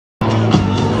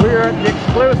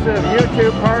exclusive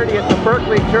YouTube party at the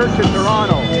Berkeley Church in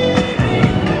Toronto.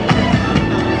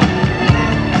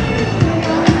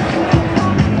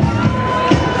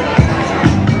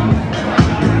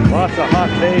 Lots of hot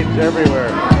babes everywhere.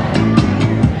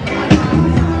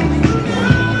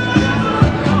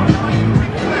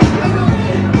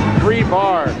 Free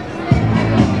bar.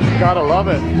 Gotta love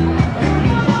it.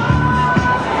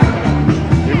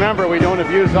 Remember, we don't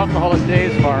abuse alcohol at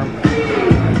Davidsfarm.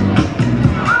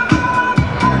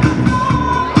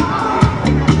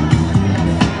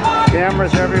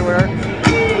 Cameras everywhere.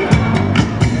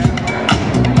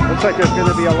 Looks like there's going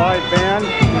to be a live band.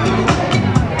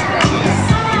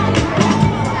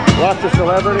 Lots of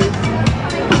celebrities.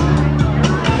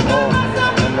 Oh,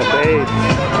 and the babes.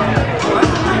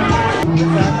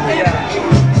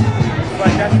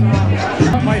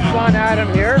 My son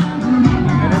Adam here.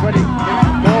 Everybody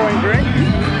go and drink.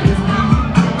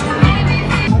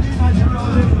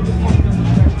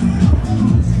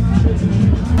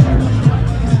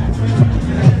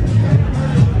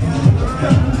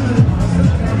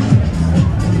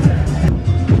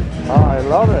 Oh, I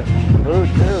love it. Food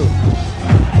too.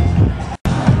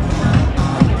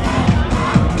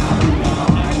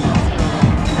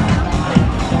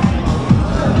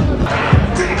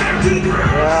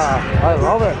 Yeah, I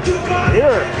love it.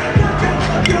 Here.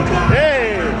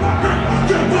 Hey!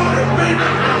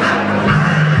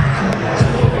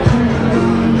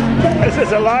 This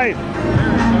is a life.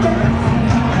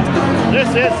 This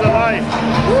is the life.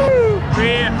 Woo!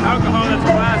 Free alcohol that's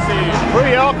classy.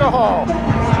 Free alcohol.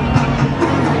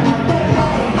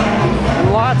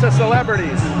 Lots of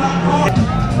celebrities.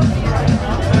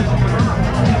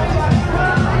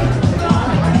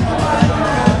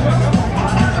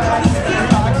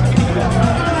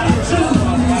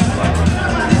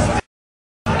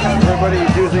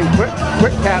 Everybody's using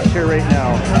quick capture right now.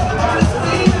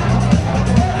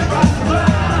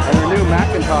 And their new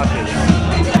Macintoshes.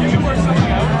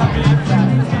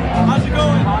 How's it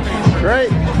going? Great.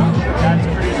 That's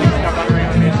producing stuff on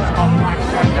radio stations called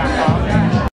blackstuff.com.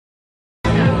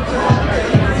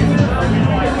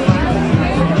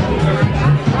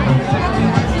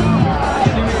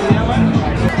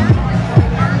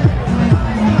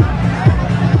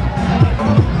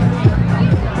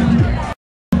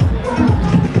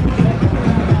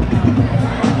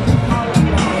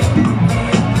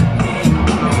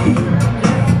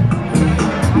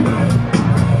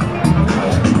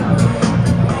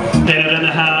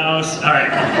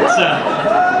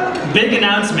 Big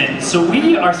announcement. So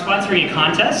we are sponsoring a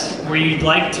contest where you'd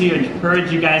like to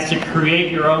encourage you guys to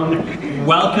create your own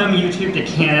Welcome YouTube to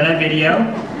Canada video,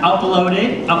 upload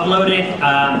it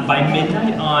by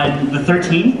midnight on the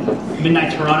 13th,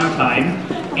 midnight Toronto time,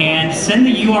 and send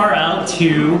the URL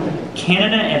to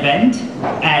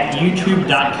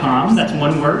CanadaEvent@youtube.com. That's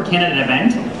one word, Canada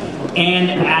Event. And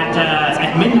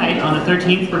at midnight on the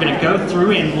 13th, we're going to go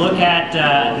through and look at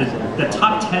the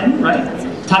top 10, right?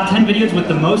 Top 10 videos with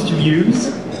the most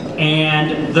views,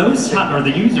 and those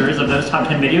the users of those top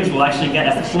 10 videos will actually get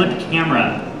a flip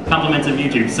camera, compliments of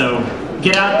YouTube. So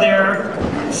get out there,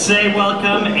 say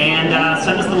welcome, and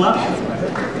send us the love.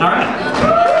 All right.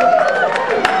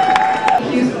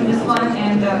 Use from this one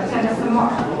and send us some more.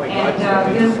 And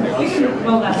you can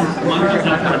roll that out.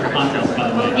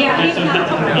 Yeah,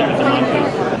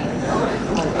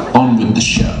 on with the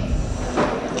show.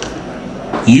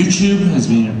 YouTube has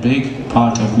been a big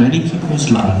part of many people's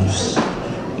lives.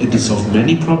 It has solved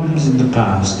many problems in the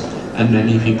past, and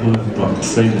many people have got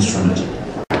famous from it.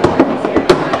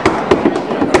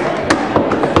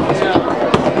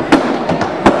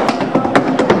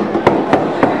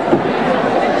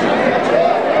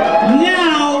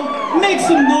 Now, make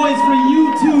some noise for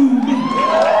YouTube.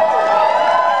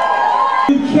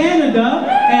 In Canada,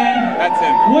 and that's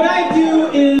him. What I do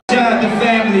is shout out the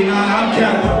family, I'm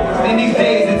counting. In these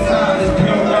days and times, it's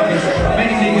pure ruckus.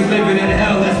 Many niggas living in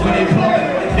hell, that's when they plummet.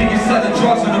 Niggas selling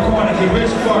drugs on the corner, get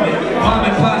rich from it. Mom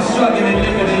and pop struggling and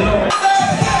living alone.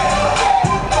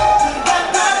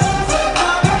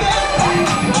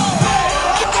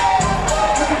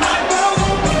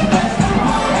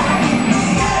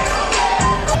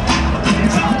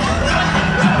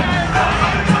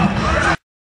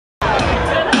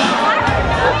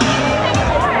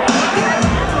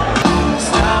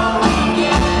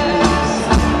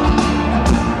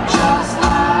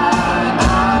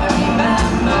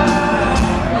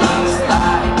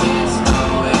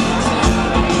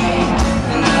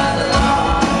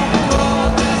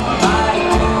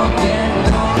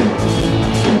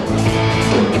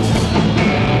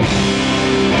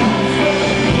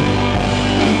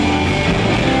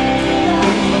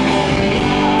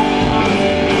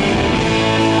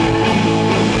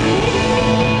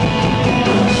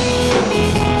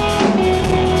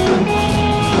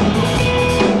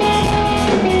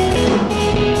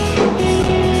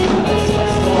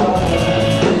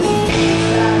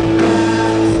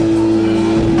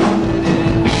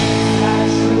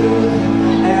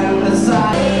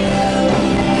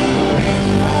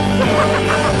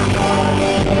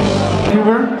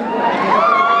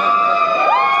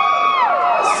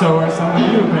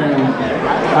 with you apparently.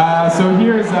 So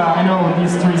here's, I know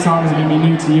these 3 songs are going to be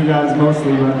new to you guys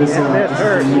mostly, but this is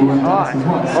a new one to us as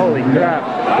well. So Holy crap.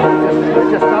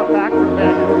 I just got back from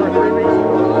Vancouver 3 weeks ago.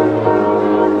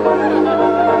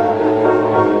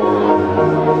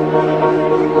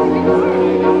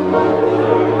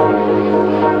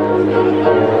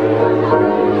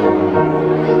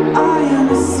 I am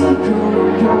a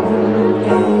secret government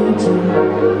agent.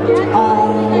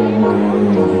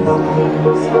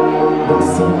 The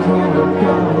secret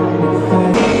government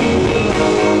thing.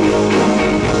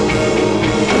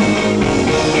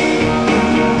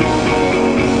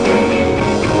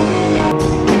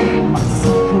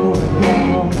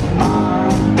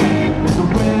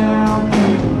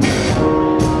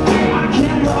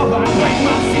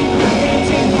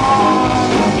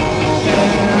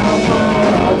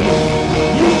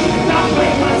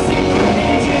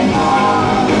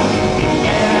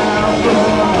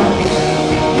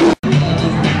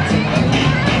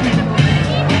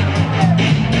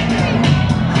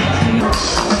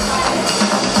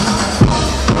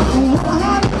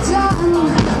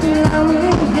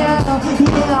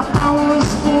 Yeah, I was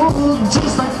fooled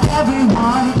just like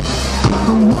everyone.